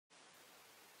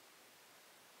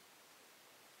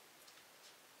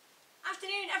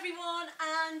afternoon everyone,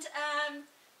 and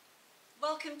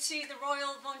welcome to the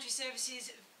Royal Voluntary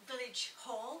Services Village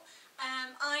Hall.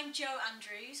 I'm Jo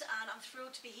Andrews and I'm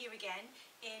thrilled to be here again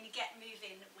in Get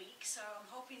Moving Week, so I'm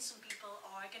hoping some people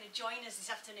are going to join us this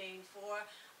afternoon for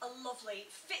a lovely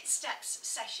FitSteps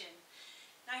session.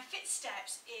 Now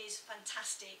FitSteps is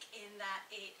fantastic in that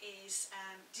it is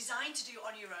designed to do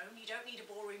on your own. You don't need a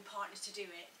ballroom partner to do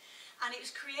it. And it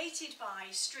was created by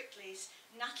Strictly's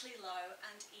Natalie, Lowe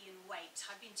and Waite.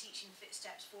 I've been teaching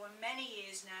FitSteps for many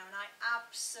years now and I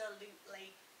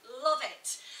absolutely love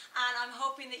it. And I'm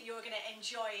hoping that you're going to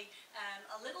enjoy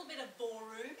a little bit of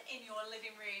ballroom in your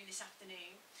living room this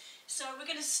afternoon. So we're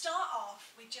going to start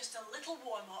off with just a little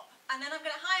warm-up, and then I'm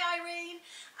going to, hi Irene,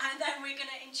 and then we're going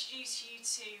to introduce you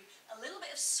to a little bit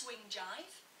of swing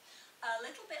jive, a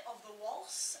little bit of the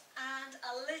waltz, and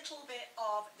a little bit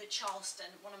of the Charleston,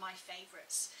 one of my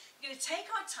favourites. We're going to take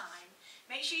our time,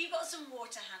 make sure you've got some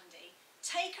water handy,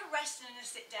 take a rest and a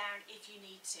sit down if you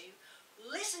need to,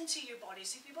 listen to your body.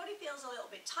 So if your body feels a little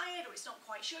bit tired or it's not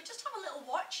quite sure, just have a little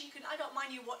watch. I don't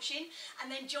mind you watching, and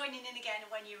then joining in again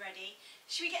when you're ready.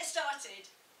 Should we get started?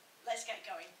 Let's get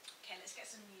going. Okay, let's get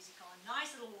some music on.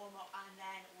 Nice little warm up and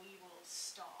then we will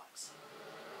start.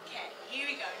 Okay, here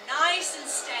we go. Nice and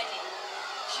steady.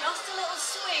 Just a little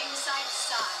swing side to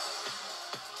side.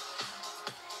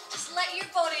 Just let your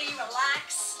body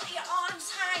relax. Let your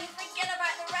arms hang. Forget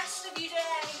about the rest of your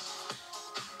day.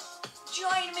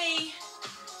 Join me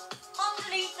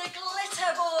underneath the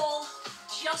glitter ball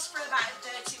just for about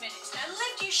 30 minutes. Now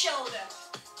lift your shoulder.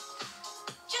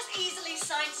 Just easily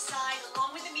side to side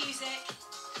along with the music.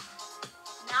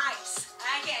 Nice.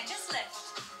 Again, just lift.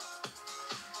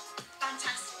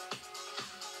 Fantastic.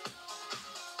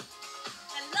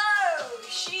 Hello,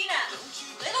 Sheena.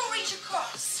 Little reach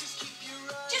across.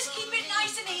 Just keep it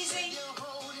nice and easy.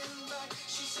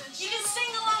 You can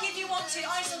sing along if you want to.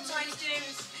 I sometimes do.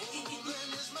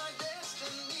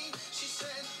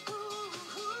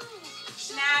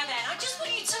 Now then, I just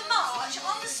want you to march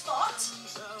on the spot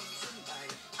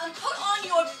and put on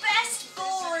your best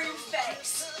ballroom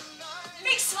face.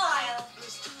 Big smile.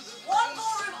 One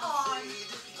ballroom arm.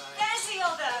 There's the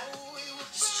other.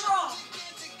 Strong.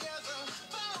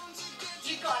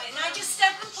 You got it. Now just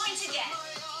step and point again.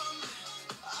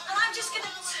 And I'm just going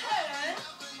to turn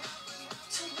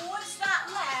towards that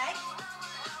leg.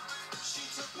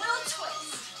 Little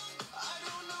twist.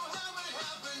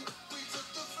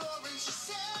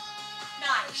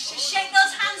 Nice. Just shake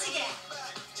those hands again.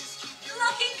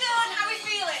 Looking good. How are we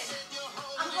feeling?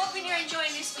 I'm hoping you're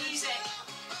enjoying this music.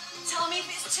 Tell me if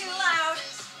it's too loud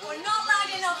or not loud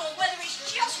enough, or whether it's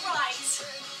just right.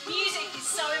 Music is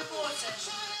so important.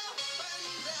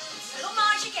 Little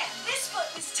march again. This foot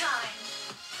this time.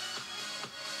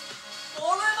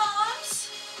 Ballroom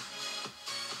arms.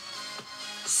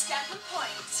 Step and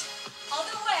point.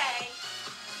 Other way.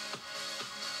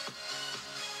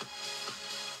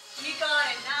 You got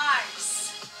it. Nice.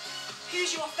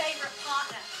 Who's your favourite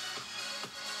partner?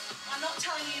 I'm not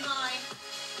telling you mine.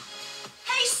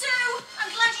 Hey Sue, I'm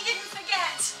glad you didn't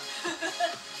forget.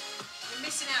 You're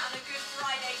missing out on a Good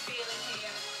Friday feeling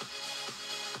here.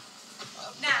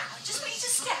 Now, just want you to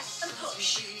step and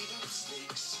push.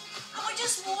 And we're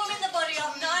just warming the body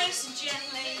up nice and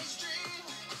gently.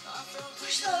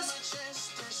 Push those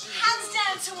hands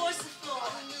down towards the floor.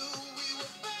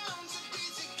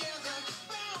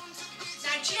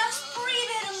 Now just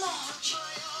breathe in and march.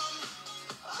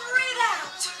 Breathe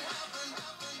out.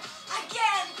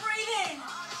 Again, breathe in.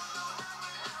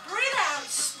 Breathe out.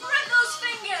 Spread those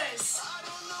fingers.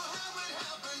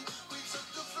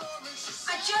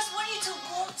 I just want you to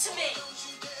walk to me.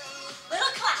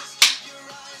 Little clap.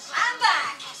 And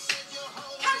back.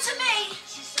 Come to me.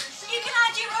 You can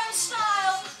add your own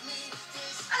style.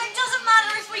 And it doesn't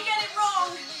matter if we get it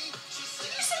wrong.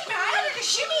 Did you see me? I added a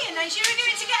shimmy in there. Should we do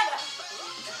it together?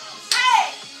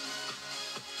 Hey!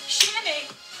 Shimmy.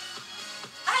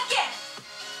 Again.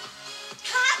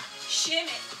 Clap.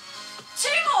 Shimmy.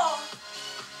 Two more.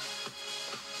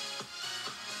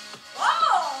 One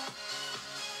more.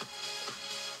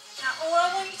 Now all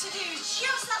I want you to do is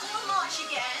just that little march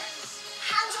again.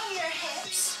 Hands on your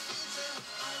hips.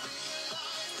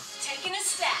 Taking a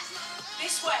step.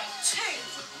 This way. Two.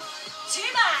 Two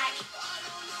back.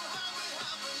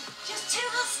 Just two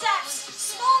little steps.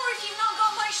 Smaller if you've not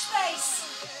got much space.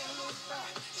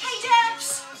 Hey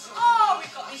Debs. Oh,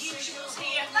 we've got the usuals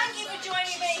here. Thank you for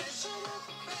joining me.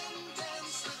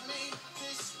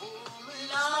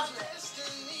 Lovely.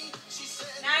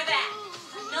 Now then,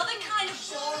 another kind of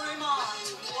ballroom arm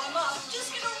to warm up. I'm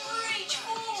just going to reach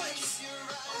forwards,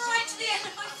 right to the end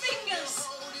of my fingers,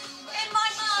 in my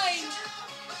mind.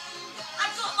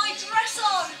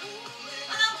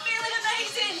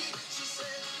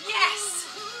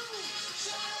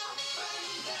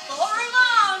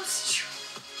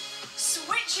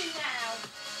 action now.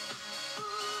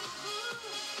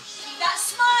 Keep that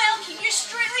smile, keep your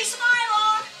strictly smile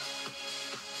on.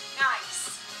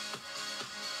 Nice.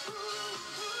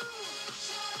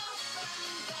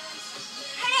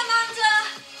 Hey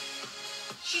Amanda.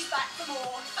 She's back for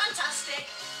more.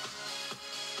 Fantastic.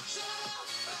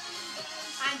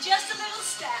 And just a little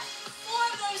step.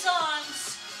 Forward those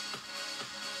arms.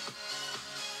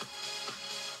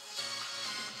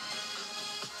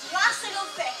 Last little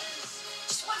bit.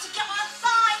 Just want to get my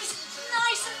thighs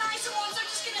nice and warm. So I'm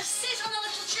just going to sit on a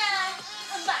little chair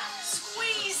and back.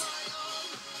 Squeeze.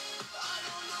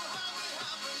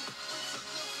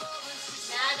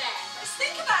 Now there. Let's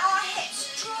think about our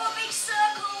hips. Draw a big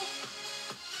circle.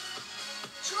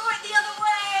 Draw it the other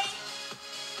way.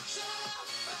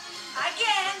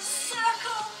 Again,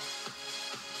 circle.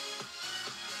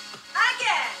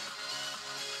 Again.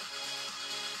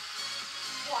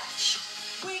 Watch.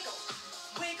 Wiggle,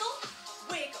 wiggle,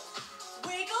 wiggle,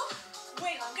 wiggle,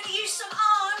 wiggle. I'm going to use some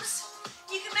arms.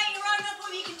 You can make your own up or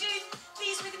you can do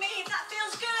these with me if that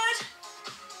feels good.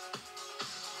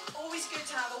 Always good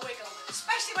to have a wiggle,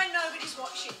 especially when nobody's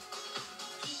watching.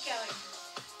 Keep going.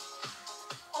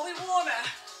 Are we warmer?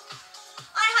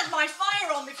 I had my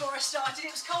fire on before I started. It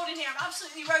was cold in here. I'm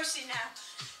absolutely roasting now.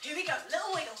 Here we go.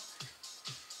 Little wiggle.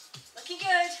 Looking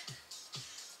good.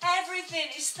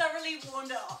 Everything is thoroughly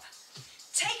warmed up.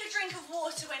 Take a drink of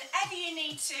water whenever you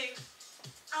need to.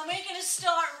 And we're going to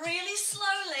start really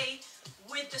slowly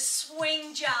with the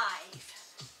swing jive.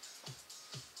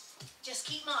 Just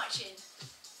keep marching.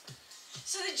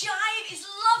 So the jive is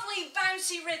lovely,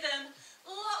 bouncy rhythm.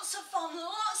 Lots of fun,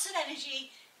 lots of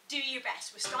energy. Do your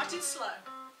best. We're starting slow.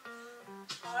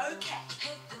 Okay.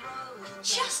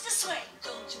 Just a swing.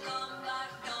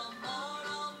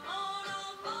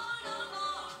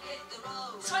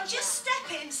 So I'm just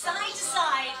stepping side to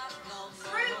side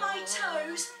through my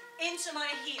toes into my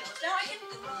heels. Now I can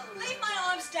leave my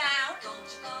arms down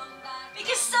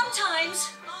because sometimes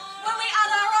when we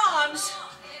add our arms,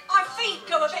 our feet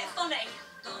go a bit funny.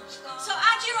 So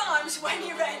add your arms when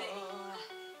you're ready.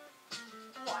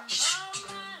 Watch.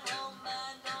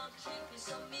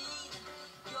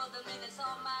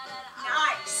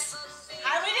 Nice.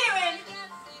 How are we doing?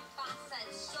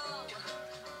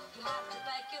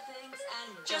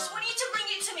 Just want you to bring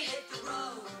it to me.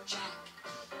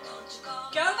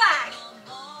 Go back.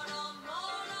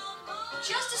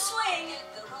 Just a swing.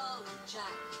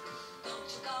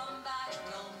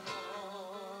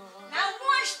 Now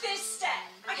watch this step.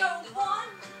 I go 1,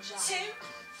 2,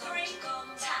 3,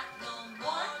 tap. 1,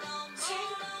 2,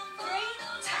 3,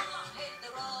 tap.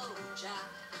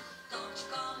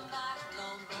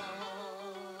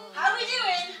 How are we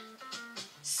doing?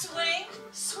 Swing,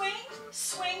 swing,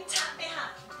 swing, tap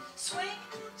behind. Swing,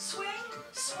 swing,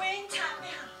 swing, tap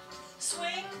behind.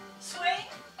 Swing, swing,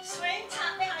 swing,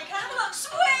 tap behind. Can I have a look?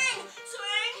 Swing,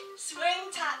 swing,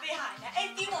 swing, tap behind. Now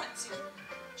if you want to.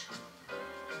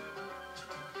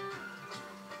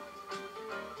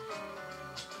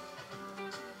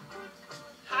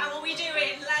 How are we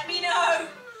doing? Let me know.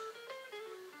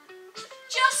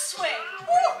 Just swing.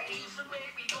 Woo.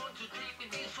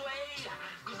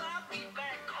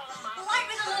 Like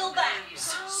with a little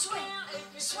bounce. Swing,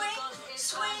 swing,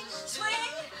 swing,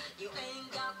 swing.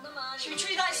 Should we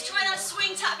try that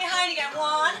swing tap behind again?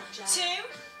 1, 2,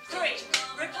 3.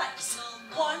 Replace.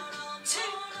 1, 2,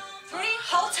 3.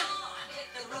 Hold tight.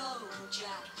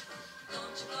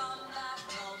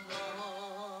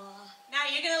 Now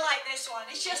you're going to like this one.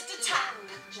 It's just a tap.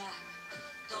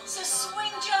 So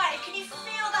swing jive. Can you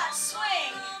feel that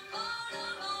swing?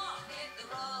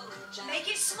 Make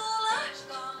it smaller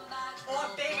or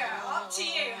bigger. Up to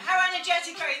you. How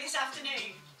energetic are you this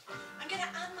afternoon? I'm going to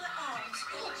add my arms.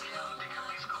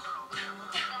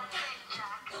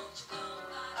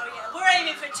 Oh yeah, we're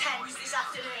aiming for 10s this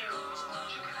afternoon.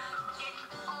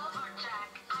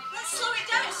 Let's slow it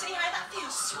down and see how that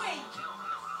feels. Swing.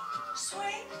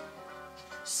 Swing.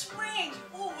 Swing.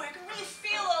 Oh, I can really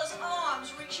feel those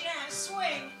arms reaching out.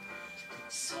 Swing.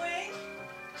 Swing.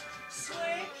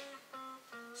 Swing.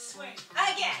 Swing.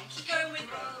 Again, keep going with me.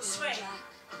 Swing.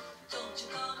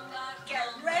 Get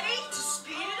ready to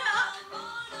speed it up.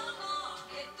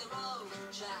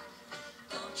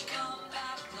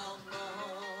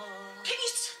 Can you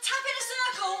tap in a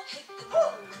circle? Woo.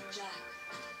 And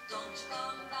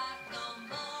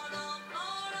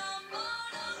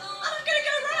I'm going to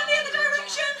go round the other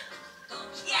direction.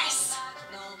 Yes.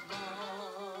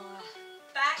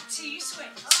 Back to you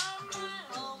swing.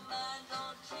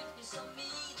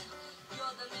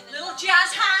 Little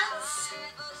jazz hands.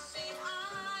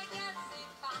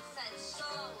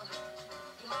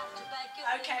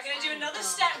 Okay, we're going to to do another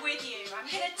step with you. I'm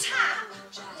going to tap,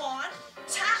 1,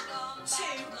 tap, 2,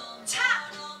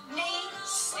 tap, knee,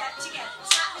 step together.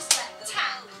 Tap this leg,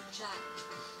 tap,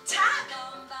 tap,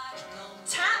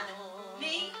 tap,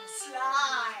 knee,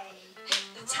 slide.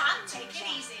 Tap, take it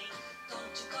easy.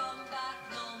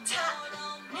 Tap,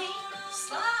 knee,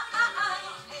 slide.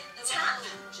 Tap,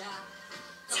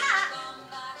 tap,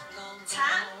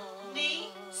 tap, knee,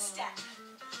 step.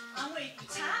 I'm with you.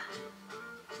 Tap,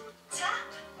 tap,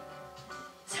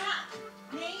 tap,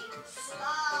 knee,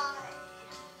 slide.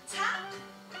 Tap,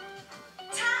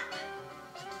 tap,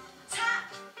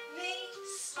 tap, knee,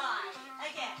 slide.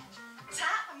 Again.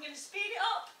 Tap. I'm going to speed it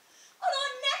up on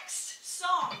our next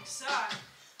song. So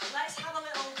let's have a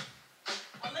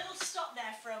little stop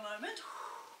there for a moment.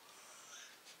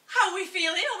 How are we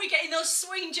feeling? Are we getting those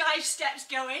swing jive steps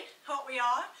going? Hope we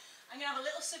are. I'm going to have a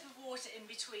little sip of water in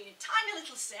between, a tiny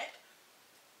little sip.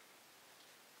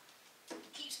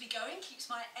 Keeps me going, keeps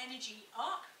my energy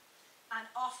up, and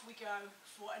off we go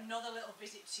for another little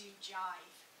visit to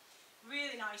jive.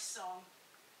 Really nice song.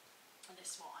 And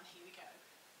this one, here we go.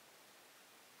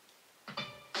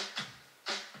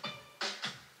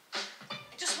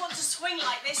 I just want to swing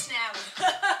like this now.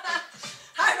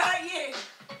 How about you?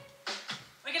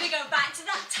 We're going to go back to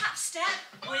that tap step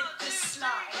with the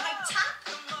slide. Like tap,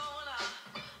 come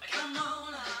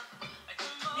on,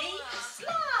 knee,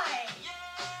 slide.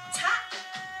 Tap,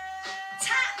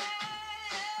 tap,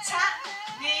 tap,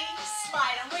 knee,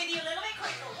 slide. I'm with you a little bit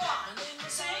quicker. 1,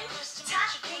 2,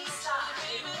 tap, knee,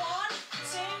 slide. 1,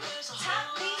 2, tap,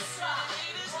 knee, slide.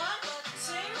 1,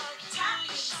 2, tap,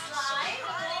 knee, slide.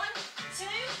 1, 2,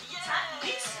 tap,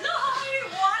 knee, slide.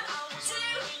 1,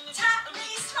 2, tap,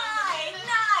 knee, slide.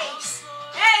 Nice.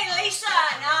 Hey, Lisa,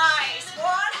 nice. 1,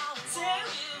 2,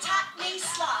 tap, knee,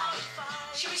 slide.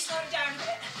 Should we slow it down a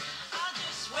bit?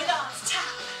 With arms,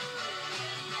 tap.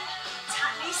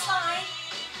 Tap, knee, slide.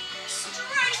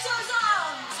 Stretch those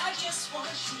arms. I just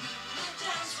want you to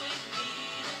dance with me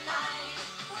tonight.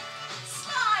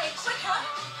 Slide, quicker.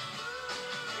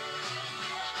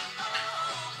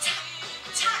 Tap,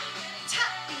 tap,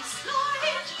 tap, knee,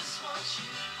 slide.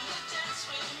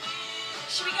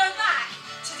 Should we go back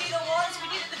to do the ones we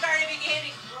did at the very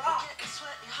beginning? Rock.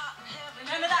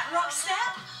 Remember that rock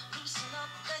step?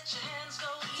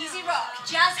 Easy rock.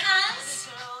 Jazz hands.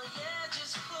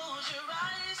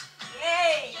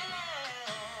 Yay.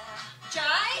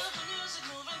 Jive.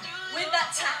 With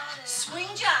that tap. Swing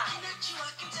jive.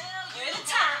 With a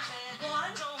tap.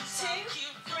 1, 2,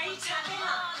 3, tap it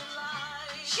up.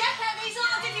 Check out these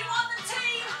arms if you want them to.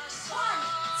 1,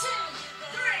 2,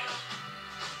 3.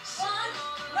 1,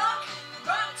 rock,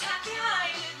 rock, tap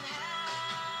behind.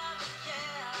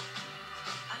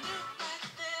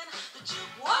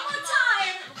 One more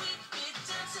time.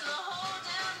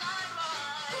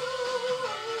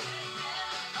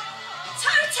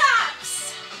 Toe taps.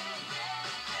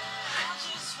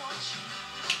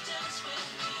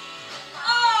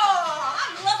 Oh,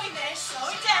 I'm loving this. Slow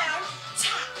it down.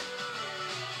 Tap,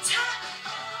 tap,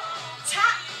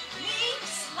 tap, knee,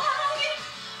 slide.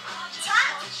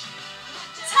 Tap,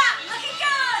 tap, looking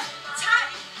good. Tap,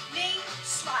 knee,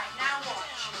 slide. Now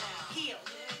watch. Heel.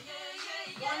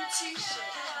 1, 2, 3.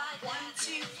 1,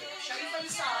 2, 3. Show me from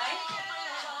the side.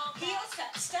 Heel,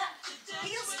 step, step.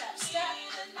 Heel, step, step.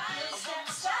 Heel, step,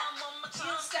 step.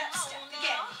 Heel, step, step.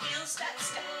 Again. Heel, step,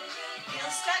 step. Heel,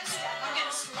 step, step. I'm going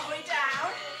to slow it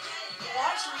down.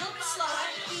 Watch, a little bit slower.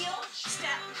 Heel,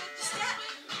 step, step.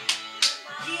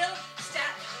 Heel,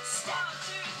 step, step.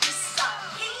 This side.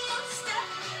 Heel, step,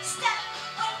 step.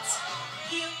 Wait.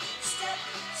 Heel, step,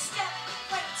 step.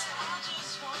 Wait.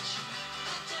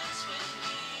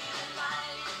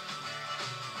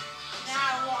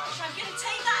 Now watch, I'm going to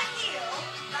take that heel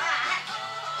back,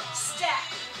 step,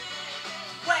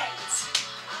 wait,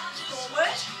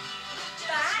 forward,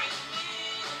 back,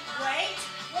 wait,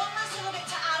 one last little bit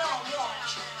to add on,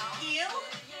 watch, heel,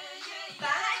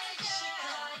 back,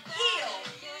 heel,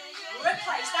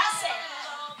 replace, that's it,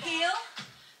 heel,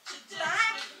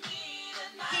 back,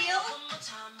 heel,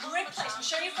 replace, I'll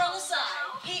show you from the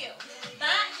side, heel,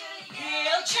 back,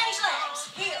 heel, change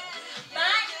legs, heel,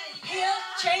 back, heel,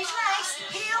 change legs,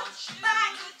 heel,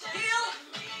 back, heel.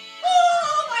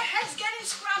 Ooh, my head's getting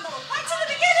scrambled. Back to the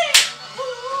beginning.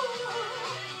 Ooh.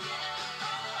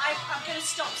 I'm going to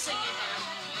stop singing now.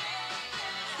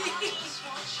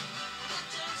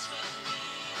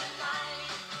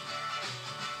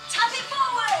 Tap it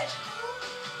forward.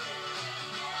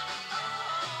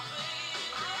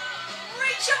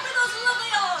 Reach up with those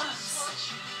lovely arms.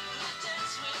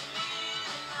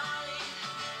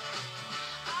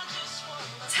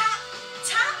 Tap,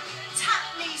 tap, tap,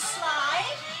 knee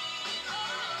slide.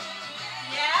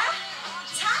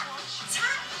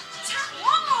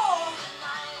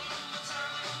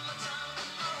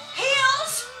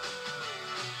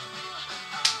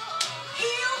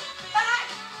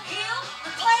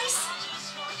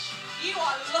 You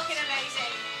are looking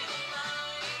amazing.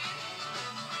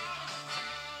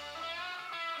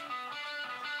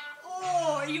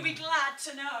 Oh, you'll be glad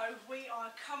to know we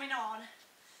are coming on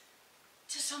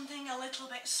to something a little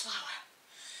bit slower.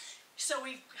 So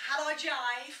we've had our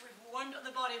jive, we've warmed up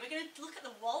the body. We're going to look at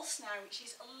the waltz now, which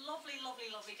is a lovely,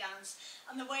 lovely, lovely dance.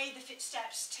 And the way the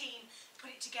FitSteps team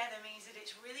put it together means that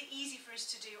it's really easy for us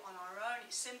to do on our own.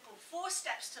 It's simple, 4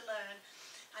 steps to learn,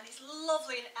 and it's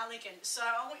lovely and elegant. So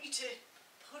I want you to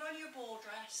put on your ball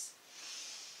dress,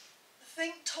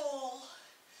 think tall,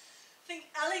 think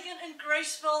elegant and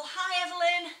graceful. Hi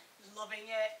Evelyn, loving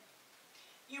it.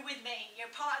 You're with me,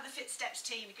 you're part of the FitSteps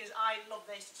team because I love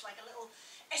this. It's like a little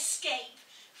escape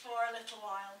for a little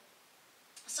while.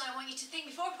 So I want you to think,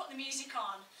 before I put the music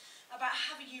on, about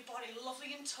having your body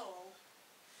lovely and tall.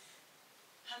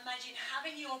 Imagine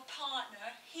having your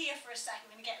partner here for a second.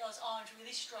 We're going to get those arms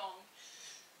really strong.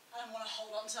 And I want to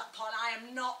hold on to that partner. I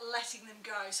am not letting them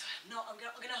go. So I'm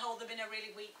going to hold them in a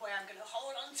really weak way. I'm going to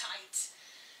hold on tight.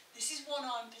 This is one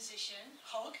arm position,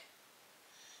 hug.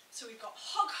 So we've got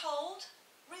hug hold,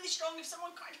 really strong. If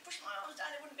someone tried to push my arms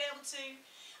down, they wouldn't be able to.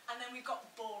 And then we've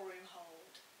got ballroom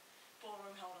hold.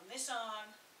 Ballroom hold on this arm,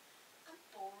 and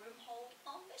ballroom hold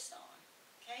on this arm.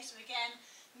 Okay, so again,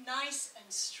 nice and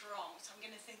strong. So I'm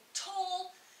going to think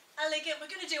tall, elegant. We're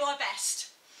going to do our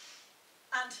best.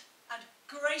 And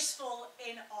graceful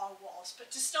in our waltz.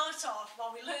 But to start off,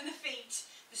 while we learn the feet,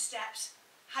 the steps,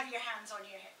 have your hands on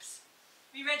your hips.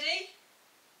 Are you ready?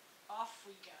 Off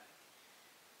we go.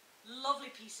 Lovely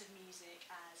piece of music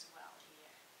as well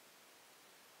here.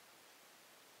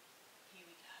 Here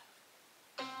we go.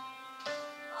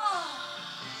 Oh.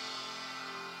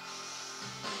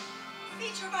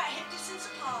 Feet are about hip distance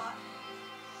apart.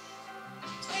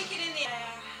 Take it in the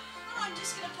air. And I'm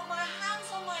just going to put my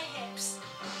hands on my hips.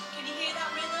 Can you hear that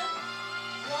rhythm?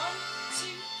 1, 2,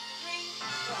 3,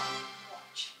 1.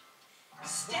 Watch.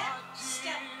 Step,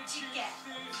 step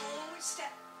together. Forward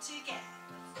step together.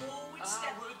 Forward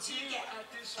step together.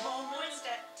 Forward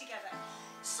step together.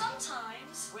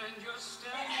 Sometimes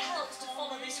it helps to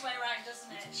follow this way around,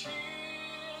 doesn't it? So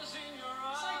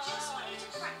I just want you to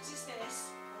practice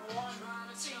this. 1,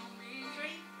 2,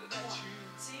 3. 1,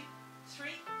 2,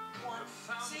 3. 1,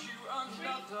 2, 3. 1,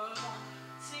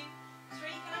 2, 3.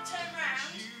 Can I turn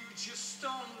around?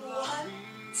 1,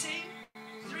 2,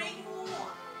 3. 1,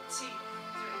 2, 3.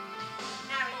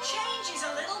 Now it changes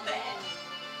a little bit.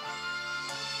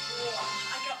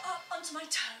 I go up onto my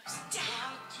toes,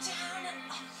 down, down and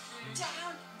up,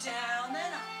 down, down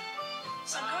and up.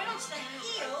 So I'm going onto the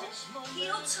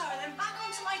heel toe, then back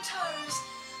onto my toes,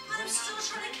 and I'm still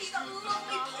trying to keep that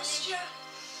lovely posture.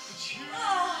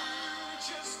 Oh.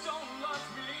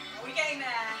 Are we getting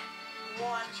there?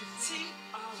 1, 2,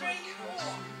 3, 1,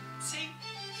 2,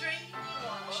 3, 1.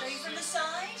 I'll show you from the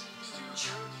side. 2,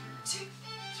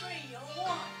 3,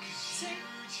 1, 2.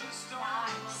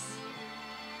 Nice.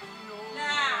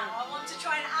 Now, I want to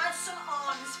try and add some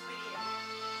arms for you.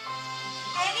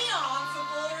 Any arm for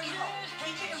ballroom hold.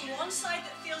 Keep it in one side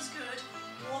that feels good.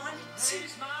 1, 2,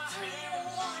 3,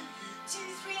 1, 2,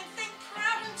 3, and think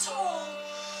proud and tall.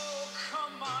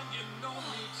 Come on, you know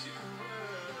me too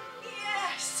well.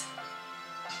 Yes.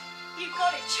 You've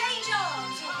got it. Change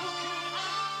arms.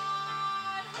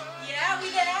 Yeah, are we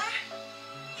there?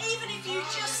 Even if you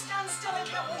just stand still and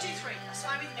count 1, 2, 3. That's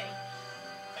fine with me.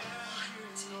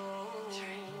 1, 2, 3.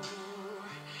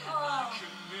 Oh.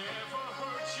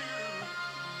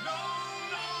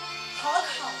 Hug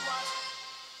hold.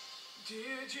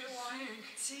 Did you 1,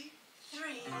 2,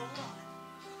 3, 1.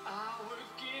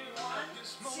 1,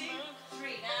 2,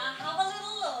 3. Now have a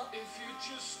little look.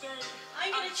 I'm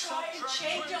going to try and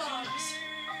change arms.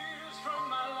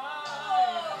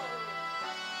 Oh.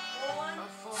 1,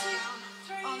 2,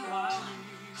 3, 1.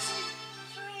 2,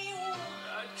 3, 1.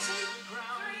 2,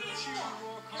 3, 1.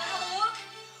 Can I have a look?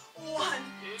 1,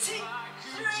 2, 3, 1,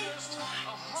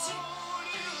 2.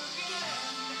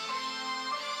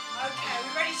 Okay,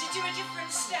 we're ready to do a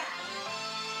different step.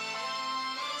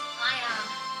 I am.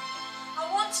 I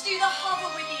want to do the hover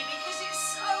with you because it's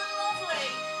so lovely.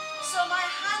 So my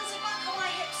hands are back on my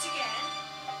hips again.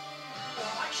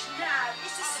 Watch now.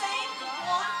 It's the same.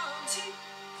 1, 2,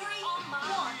 3.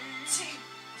 1, 2,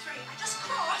 3. I just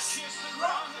cross.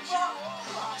 Rock, rock,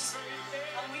 cross.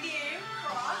 I'm with you.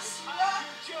 Cross, rock,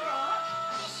 rock.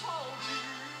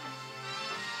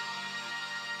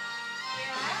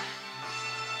 Yeah.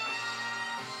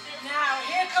 Now,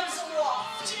 here comes the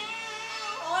waft.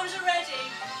 Arms are ready.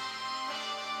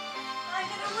 I'm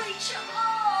going to reach up.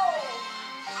 Oh!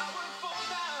 I will fall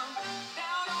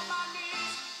down on my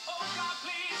knees. Oh God,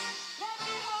 please, let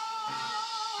me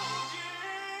hold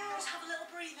you. Let's have a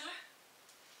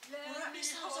wrap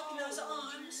yourselves up in those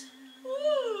arms.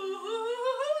 Ooh.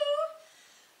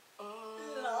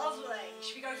 Lovely.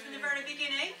 Should we go from the very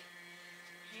beginning?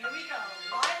 Here we go,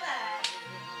 right there.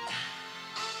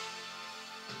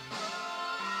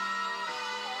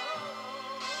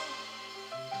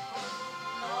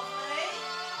 Lovely.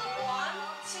 1,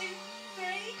 2,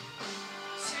 3.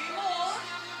 2 more.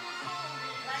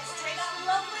 Let's take that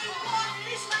lovely one.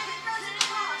 This leg that goes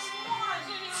across.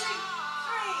 1, 2,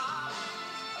 3.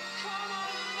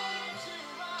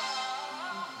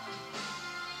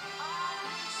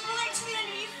 Right to the end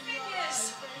of your fingers.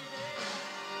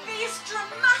 Be as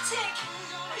dramatic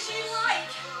as you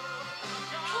like.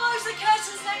 Close the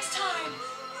curtains next time.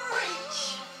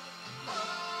 Reach.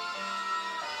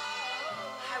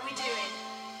 How are we doing?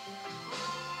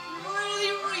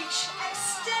 Really reach.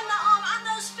 Extend that arm and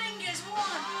those fingers. 1,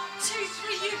 2,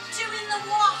 3. You're doing the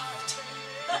waft.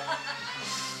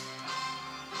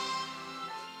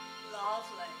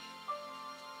 Lovely.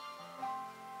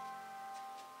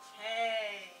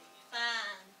 Hey,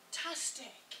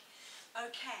 fantastic.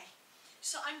 Okay,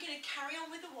 so I'm going to carry on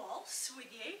with the waltz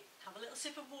with you. Have a little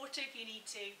sip of water if you need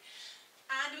to.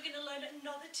 And we're going to learn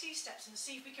another 2 steps and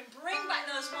see if we can bring back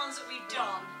those ones that we've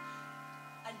done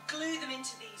and glue them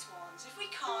into these ones. If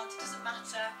we can't, it doesn't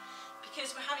matter,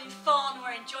 because we're having fun,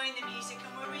 we're enjoying the music,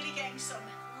 and we're really getting some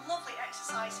lovely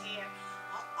exercise here.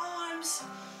 Our arms,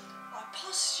 our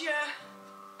posture,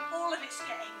 all of it's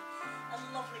getting a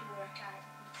lovely workout.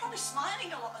 Probably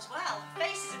smiling a lot as well.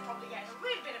 Faces are probably getting a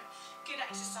really bit of good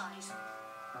exercise.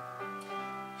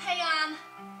 Hey Anne.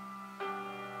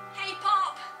 Hey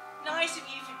Pop. Nice of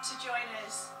you to join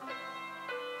us.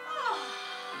 Oh,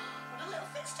 what a little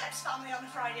FitSteps family on a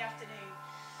Friday afternoon.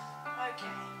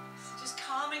 Okay, so just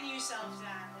calming yourself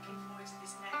down. Looking forward to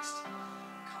this next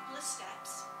couple of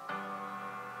steps.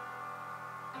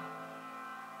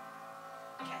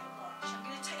 Okay, watch. I'm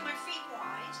going to take my feet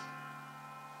wide.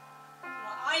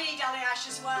 Well, I need Aliash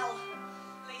as well.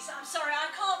 Lisa, I'm sorry, I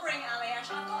can't bring Aliash.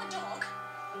 I've got a dog,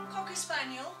 Cocker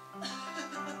Spaniel.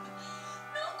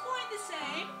 Not quite the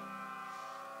same.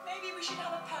 Maybe we should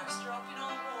have a poster up in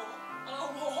our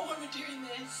wall when we're doing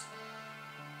this.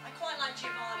 I quite like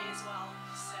Giovanni as well,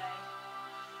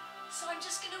 so I'm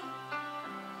just going to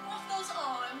waft those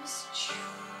arms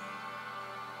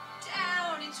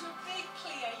down into a big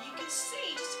plie. You can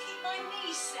see, just to keep my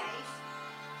knees safe,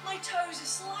 my toes are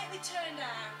slightly turned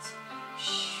out.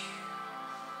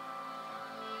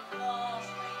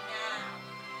 Lovely. Now,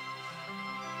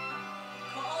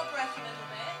 cut our breath a little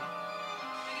bit.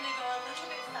 We're going to go a little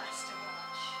bit faster,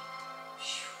 watch.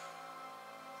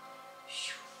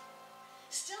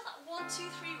 Still that 1, 2,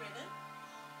 3 rhythm.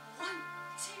 1,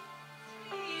 2,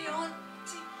 3, 1,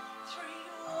 2, 3,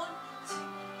 1, 2,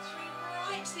 3,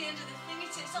 right to the end of the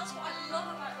fingertips. That's what I love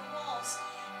about the waltz.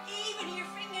 Even your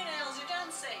fingernails are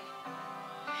dancing.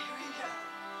 Here we go.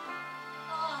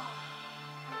 Oh.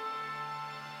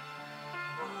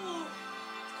 Ooh.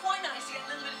 It's quite nice to get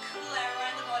a little bit of cool air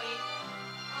around the body.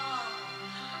 Oh.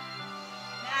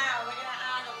 Now we're going to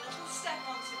add a little step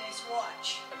onto this.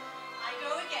 Watch. I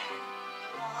go again.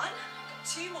 1,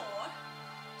 2 more.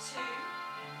 2,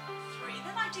 3.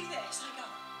 Then I do this. I go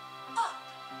up.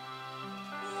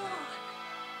 1,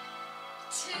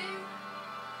 2, 3.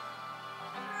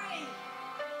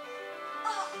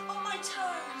 Up on my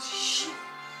toes.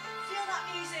 Feel that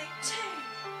music. 2,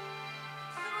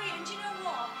 3. And you know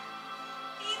what?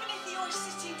 Even if you're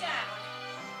sitting down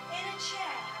in a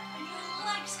chair and your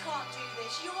legs can't do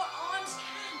this, your arms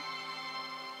can.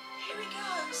 Here we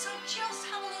go. So just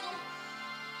have a little,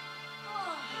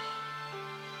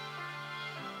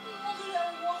 lovely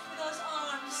little walk with those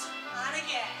arms. And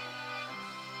again.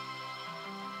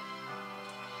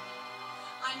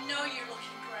 I know you're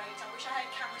looking great. I wish I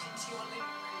had cameras into your living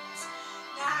rooms.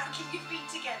 Now keep your feet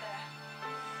together.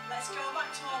 Let's go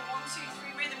back to our 1, 2,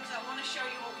 3 rhythm, because I want to show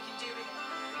you what we can do with it.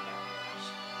 Here we go.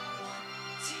 1,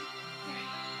 2, 3.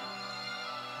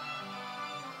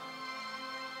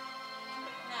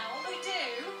 Now what we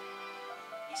do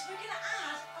is we're going to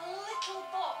add a little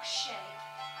box shape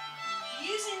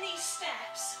using these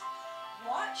steps.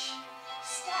 Watch.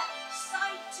 Step,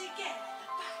 side together,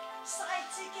 back, side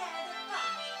together,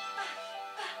 back, back,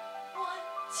 back. 1,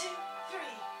 2, 3. 1,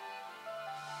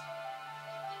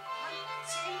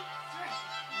 2, 3.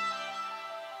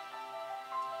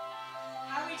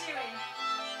 How are we doing?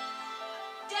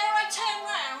 Dare I turn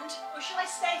round, or shall I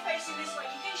stay facing this way?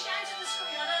 You can shout at the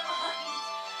screen, I don't mind.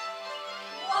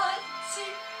 1, 2,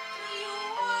 3,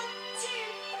 1, 2,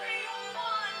 3,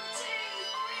 1, 2,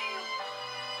 3.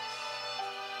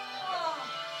 Oh.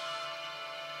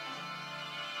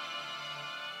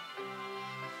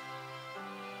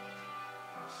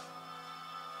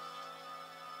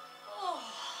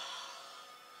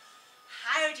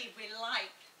 ready, we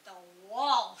like the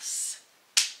waltz.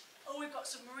 Oh, we've got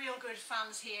some real good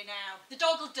fans here now. The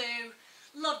dog will do.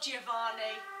 Love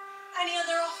Giovanni. Any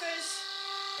other offers?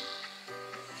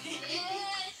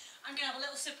 I'm going to have a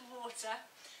little sip of water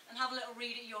and have a little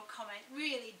read at your comment.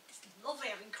 Really, it's lovely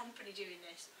having company doing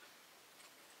this.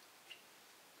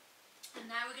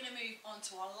 And now we're going to move on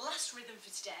to our last rhythm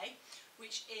for today,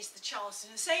 which is the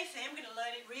Charleston. And same thing, I'm going to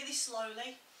learn it really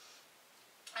slowly.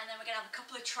 And then we're going to have a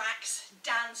couple of tracks,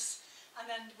 dance, and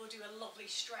then we'll do a lovely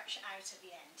stretch out at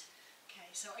the end. Okay,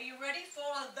 so are you ready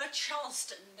for the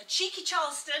Charleston, the cheeky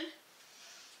Charleston?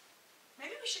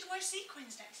 Maybe we should wear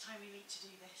sequins next time we meet to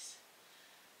do this.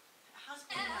 It has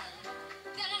been known.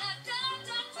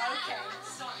 Okay,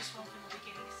 let's start this one from the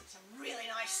beginning because it's a really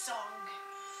nice song.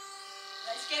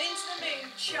 Let's get into the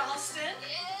mood, Charleston.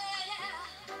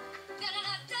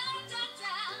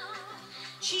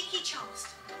 Cheeky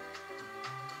Charleston.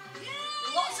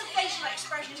 Lots of facial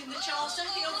expressions in the Charleston.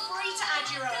 Feel free to add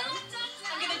your own.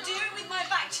 I'm going to do it with my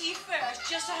back to you first,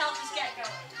 just to help us get going.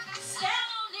 Step,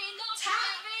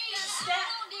 tap,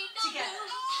 step, together.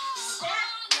 Step,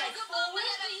 leg forward,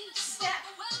 step,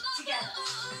 together.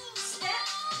 Step,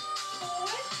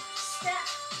 forward, step,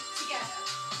 together.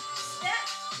 Step,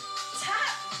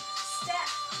 tap, step,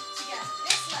 together.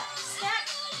 This leg, step,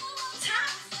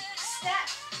 tap, step,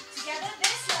 together.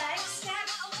 This leg,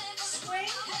 step, swing,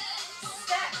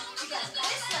 step, together.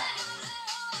 This leg.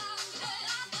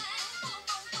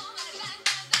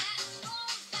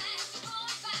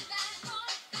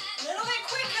 A little bit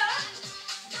quicker.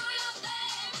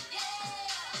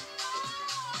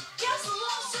 Just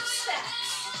lots of steps.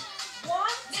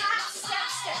 One, tap, step,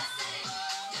 step.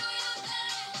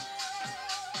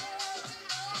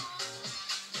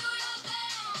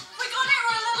 We got it,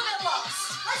 we're a little bit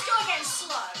lost. Let's go again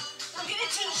slow. I'm going to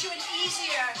teach you an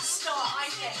easier start, I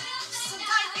think.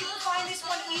 Sometimes people find this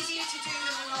one easier to do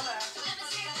than another.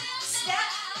 Step,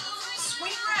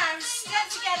 swing round, step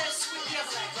together, swing the other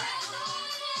leg round.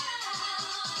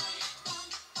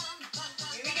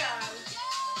 Here we go.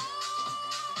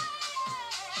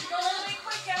 Should we go a little bit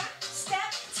quicker?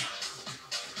 Step, tap.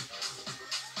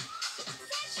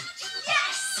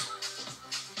 Yes!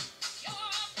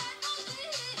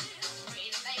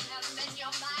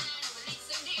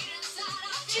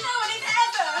 Do you know what, if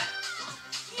ever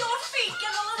your feet get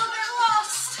a little bit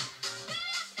lost,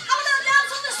 have a little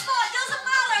dance on the spot, doesn't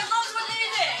matter as long as we're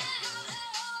moving.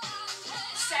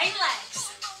 Same legs.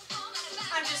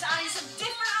 I'm just adding some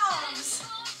different arms.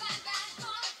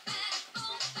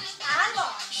 And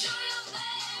march.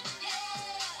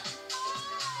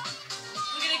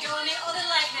 We're going to go on the other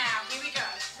leg now. Here we go.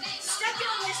 Stepping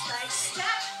on this leg.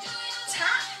 Step,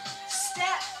 tap,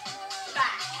 step,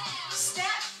 back.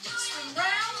 Step, swing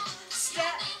round,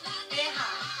 step,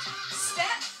 behind.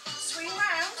 Step, swing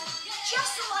round,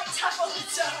 just a light tap on the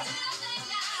toe.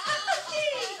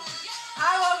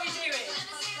 How are we doing?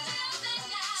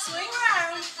 Swing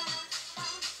round.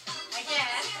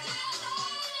 Again.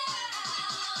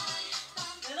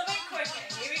 A little bit quicker.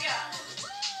 Here we go.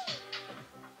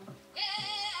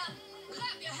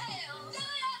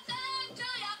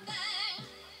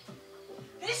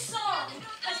 This song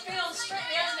has been on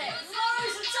Strictly, hasn't it?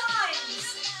 Loads of times.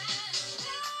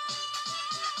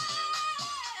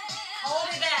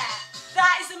 Hold it there.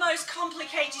 That is the most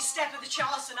complicated step of the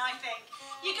Charleston, I think.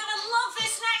 You're going to love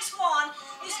this next one.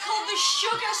 It's called the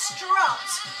Sugar Strut.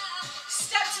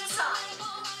 Step to the side.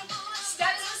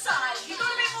 Step to the side. If you've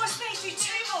got a bit more space, do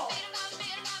two more.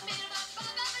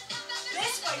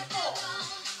 This way, 4.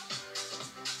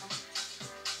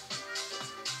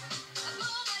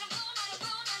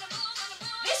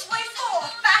 This way, 4.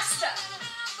 Faster.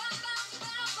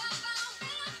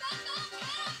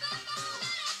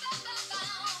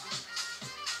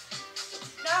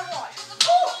 Now watch.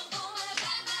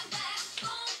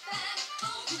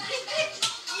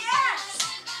 Yes!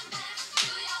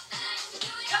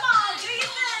 Come on, do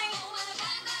your thing.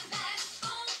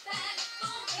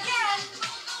 Again.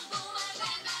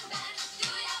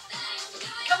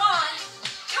 Come on.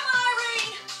 Come on,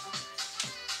 Irene.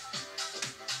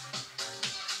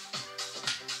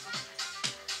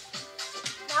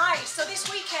 Nice. So this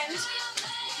weekend,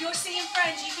 if you're seeing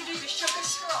friends, you can do the Sugar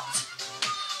Strut.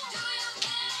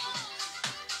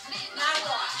 Now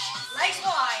watch. Legs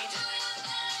wide.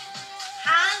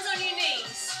 Hands on your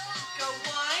knees. Go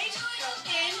wide, go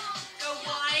in, go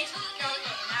wide, go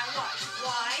in. Now watch.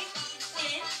 Wide,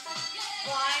 in,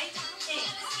 wide, in.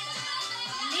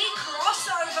 Knee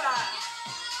crossover.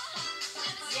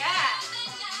 Yeah.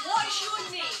 Watch your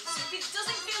knees. If it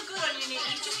doesn't feel good on your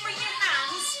knees, just bring your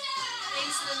hands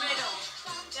into the middle.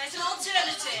 There's an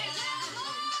alternative.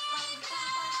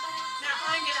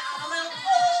 I'm going to add a little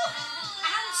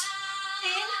out,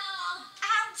 in,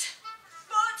 out,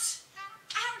 foot,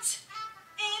 out,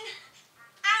 in,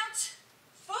 out,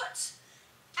 foot,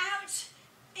 out,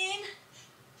 in,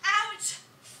 out,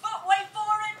 foot, wait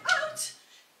for it, out,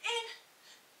 in,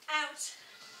 out,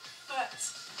 foot.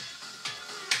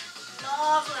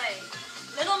 Lovely.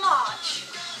 Little march.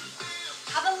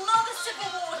 Have another sip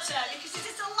of water because this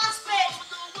is the last bit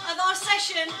of our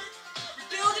session.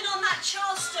 Building on that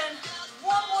Charleston.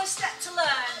 One more step to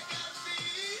learn.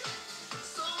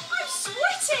 I'm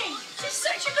sweating. This is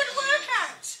such a good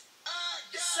workout.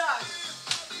 So,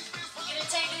 I'm going to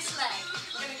take this leg.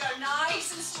 I'm going to go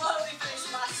nice and slowly for this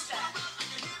last step.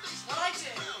 What I do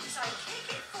is I kick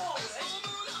it forward,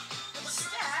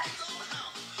 step,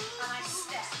 and I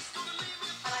step.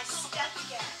 And I step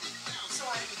again. So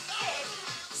I kick,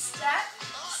 step,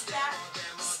 step,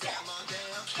 step.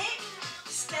 Kick,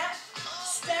 step,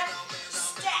 step,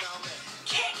 step.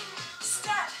 Kick,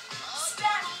 step,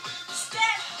 step,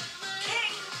 step.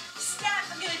 Kick, step.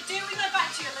 I'm going to do it with my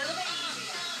back to you a little bit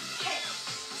easier. Kick,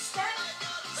 step,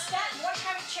 step. Watch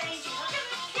how it changes. I'm going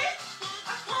to kick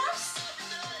across.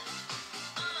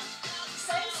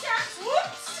 Same steps.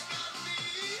 Whoops.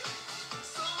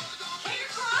 Kick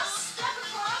across, step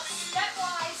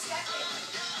wide, step in.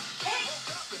 Kick,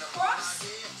 cross,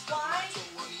 wide,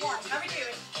 wide. How are we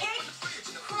doing? Kick,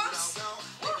 cross,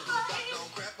 wide.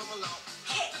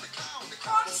 Kick,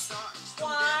 cross,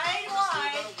 wide,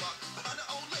 wide.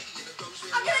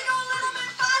 I'm going to go a little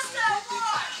bit faster.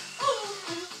 Watch.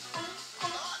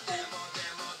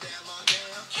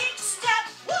 Kick, step,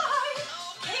 wide.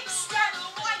 Kick, step,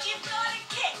 wide. You've got to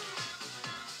kick.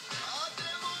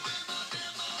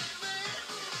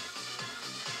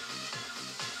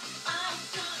 I've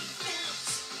got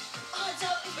bills. I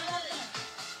don't even want them.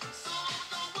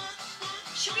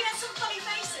 Should we have some funny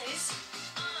faces?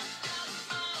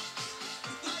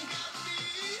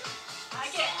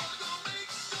 Again.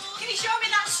 Can you show me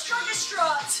that struggle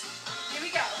strut? Here we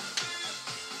go.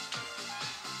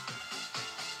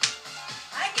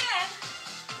 Again.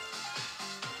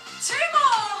 2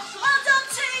 more. Well done,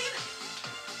 team.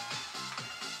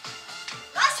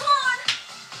 Last one.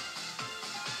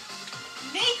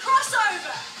 Knee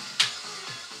crossover.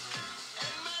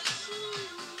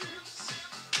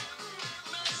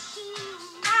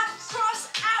 Out, cross,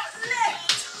 out,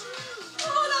 lift.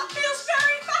 Oh, that feels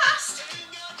very fast.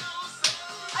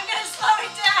 I'm going to slow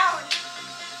it down.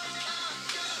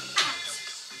 Out,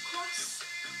 cross,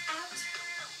 out,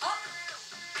 up,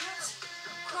 out,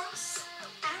 cross,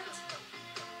 out,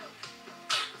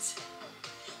 out.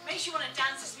 Makes you want to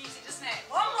dance this music, doesn't it?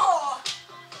 One more.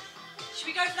 Should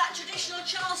we go for that traditional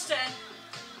Charleston?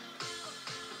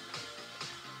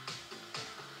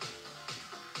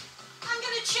 I'm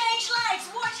going to change legs.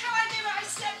 Watch how I do it. I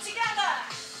step together.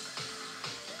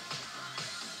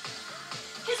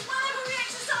 Because whenever we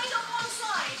exercise on one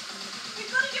side, we've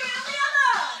got to do it on the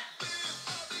other.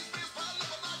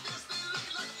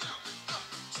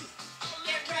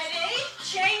 Get ready.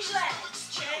 Change legs.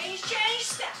 Change, change,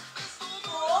 step.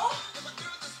 4,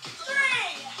 3,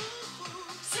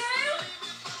 2,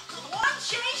 1.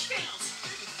 Change feet.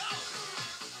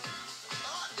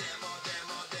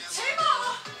 2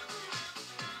 more.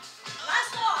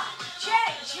 Last one.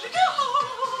 Change. Here we go.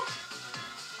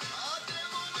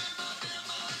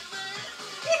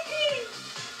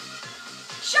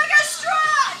 Sugar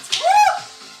strut. Woo!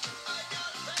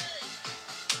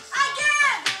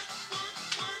 Again.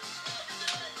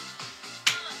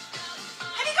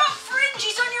 Have you got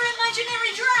fringes on your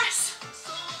imaginary dress?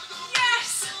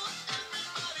 Yes.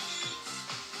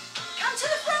 Come to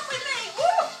the front with me.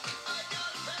 Woo!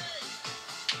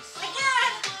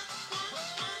 Again.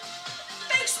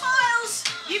 Big smiles.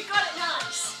 You've got it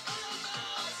nice.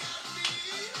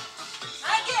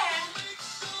 Again.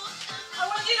 I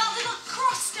want to do that little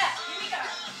cross step. Here we go.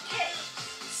 Kick,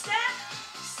 step,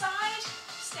 side,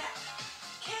 step.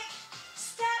 Kick,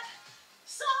 step,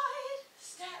 side,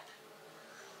 step.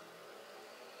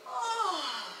 Oh.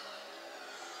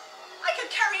 I could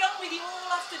carry on with you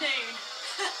all afternoon.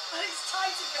 But it's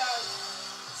time to go.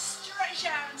 Stretch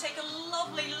out and take a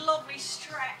lovely, lovely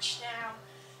stretch now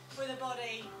for the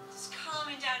body. Just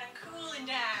calming down and cooling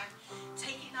down.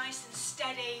 Take it nice and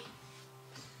steady.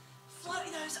 Float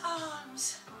those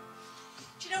arms.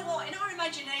 Do you know what? In our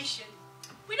imagination,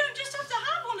 we don't just have to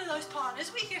have one of those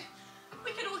partners. We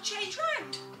could all change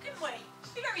round, couldn't we?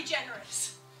 Be very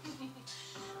generous.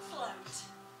 Float,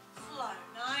 flow,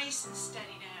 nice and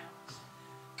steady now.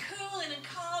 Cooling and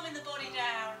calming the body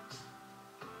down.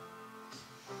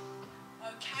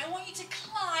 Okay, I want you to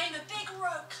climb a big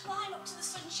rope. Climb up to the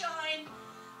sunshine.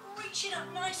 reaching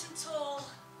up nice and tall.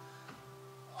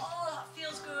 Oh, that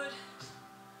feels good.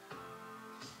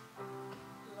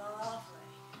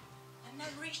 Lovely. And then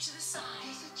reach to the side.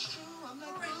 Reach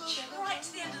right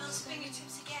to the end of those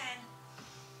fingertips again.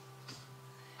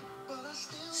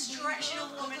 Stretching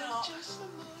and warming up.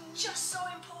 Just so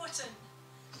important.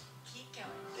 Keep going.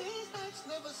 These nights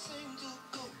never seem to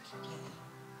go to plan.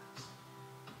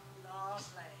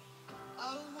 Lovely.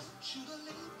 I don't want you to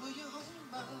leave when you hold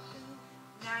my hand.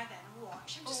 Now then,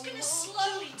 watch. I'm just going to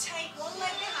slowly take one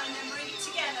leg behind and bring it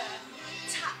together.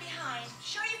 Tap behind.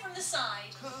 Show you from the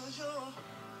side.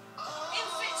 In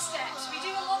FitSteps, we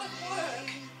do a lot of work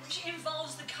which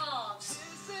involves the calves.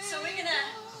 So we're going to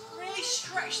really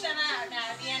stretch them out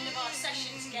now at the end of our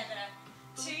session together.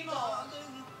 2 more.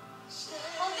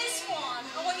 On this one,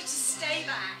 I want you to stay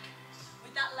back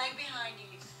with that leg behind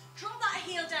you. Drop that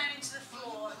heel down into the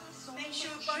floor. Make sure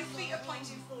both feet are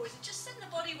pointing forwards. And just send the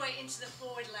body weight into the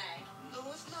forward leg.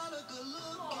 Oh,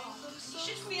 you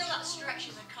should feel that stretch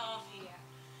in the calf here.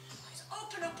 Let's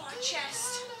open up our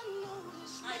chest.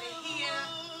 Either here.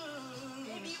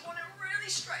 Maybe you want to really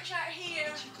stretch out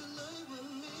here.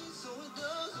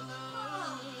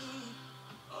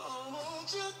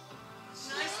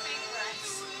 Nice big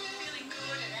breaths. Feeling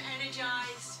good and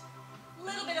energized. A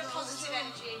little bit of positive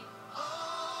energy.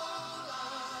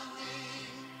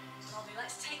 Lovely.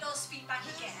 Let's take those feet back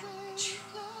again. A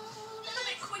little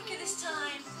bit quicker this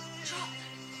time. Drop.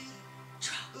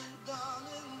 Drop.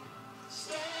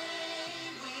 Stay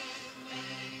with me.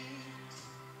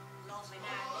 Lovely.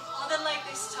 Now, other leg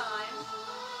this time.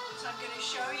 So I'm going to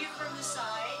show you from the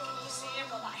side. Can you see I've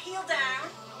got that heel down.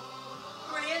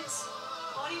 Brilliant.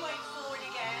 Body weight forward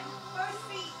again. Both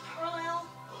feet parallel.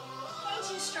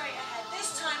 Pointing straight ahead.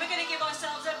 This time we're going to give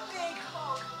ourselves a big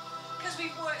hug because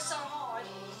we've worked so hard.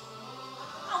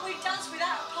 And we've danced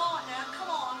without a partner. Come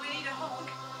on, we need a hug.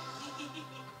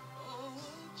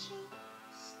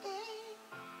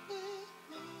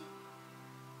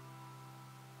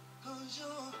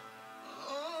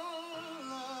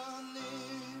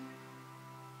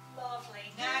 Lovely.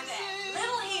 Now then,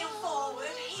 little heel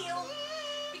forward, heel,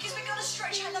 because we've got to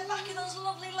stretch out the back of those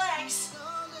lovely legs.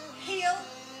 Heel,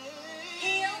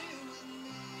 heel,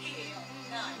 heel.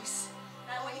 Nice.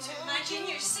 Now I want you to imagine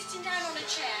you're sitting down on a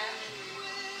chair,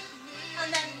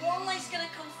 and then one leg's going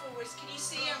to come forwards. Can you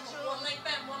see I've got one leg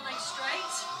bent, one leg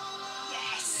straight?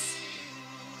 Yes.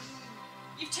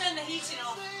 You've turned the heating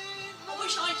off. I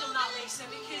wish I'd done that, Lisa,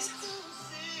 because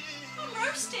I'm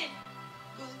roasting.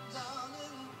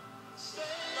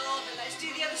 Lovely, let's do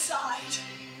the other side.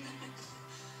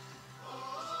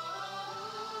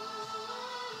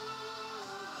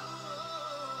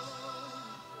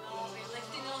 Lovely,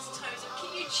 lifting those toes up.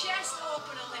 Keep your chest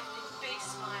open and lifting. Big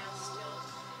smile still.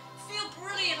 Feel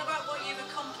brilliant about what you've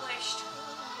accomplished.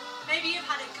 Maybe you've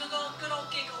had a good old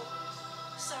giggle.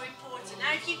 So important.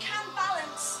 Now if you can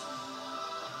balance.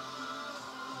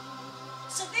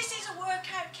 So this is a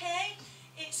workout, Kay.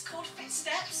 It's called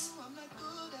FitSteps.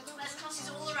 There's classes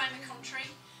all around the country,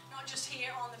 not just here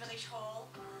on the Village Hall.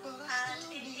 And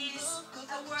it is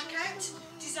a workout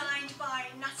designed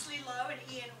by Natalie Lowe and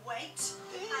Waite.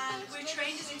 And we're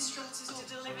trained as instructors to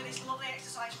deliver this lovely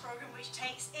exercise program which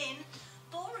takes in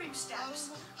ballroom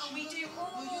steps. And we do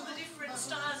all the different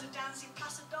styles of dancing,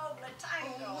 paso doble,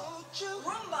 tango,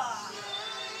 rumba.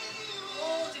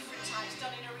 All different types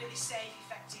done in a really safe,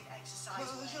 effective exercise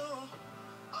way.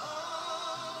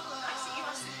 I see you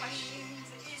asked the question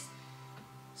because it is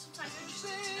sometimes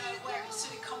interesting to know where it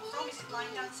sort of come from. Is it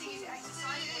line dancing? Is it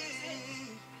exercise? What is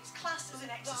it? It's classed as an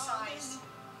exercise.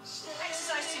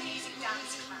 Exercise to music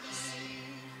dance class.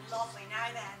 Lovely.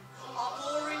 Now then, our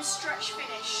ballroom stretch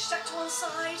finish. Step to one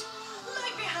side,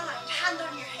 leg behind, hand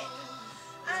on your hip,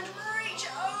 and reach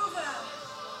over.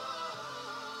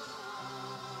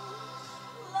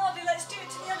 Lovely. Let's do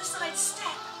it to the other side.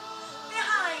 Step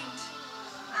behind.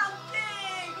 And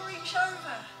big reach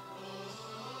over.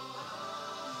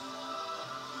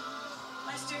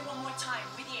 Let's do it one more time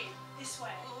with you. This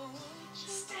way.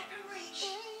 Step and reach.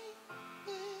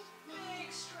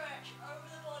 Big stretch over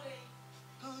the body.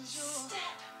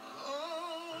 Step.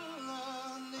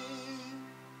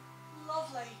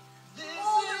 Lovely.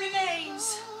 All that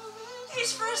remains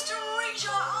is for us to reach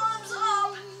our arms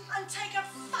up and take a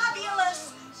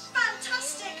fabulous,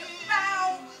 fantastic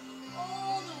bow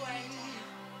all the way down.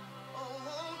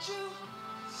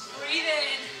 Breathe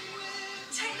in.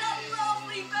 Take that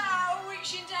lovely bow,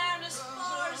 reaching down as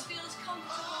far as feels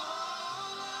comfortable.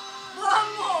 One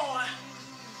more.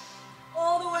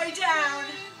 All the way down.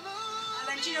 And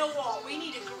then do you know what? We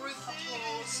need a group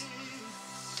applause.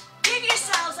 Give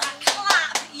yourselves a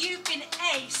clap. You've been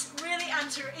ace. Really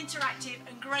interactive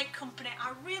and great company.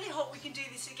 I really hope we can do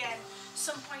this again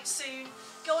some point soon.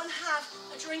 Go and have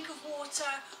a drink of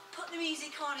water, put the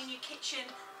music on in your kitchen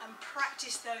and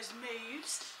practice those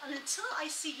moves. And until I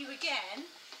see you again,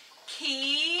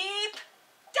 keep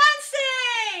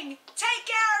dancing! Take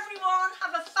care everyone.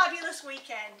 Have a fabulous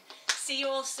weekend. See you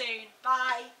all soon.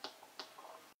 Bye.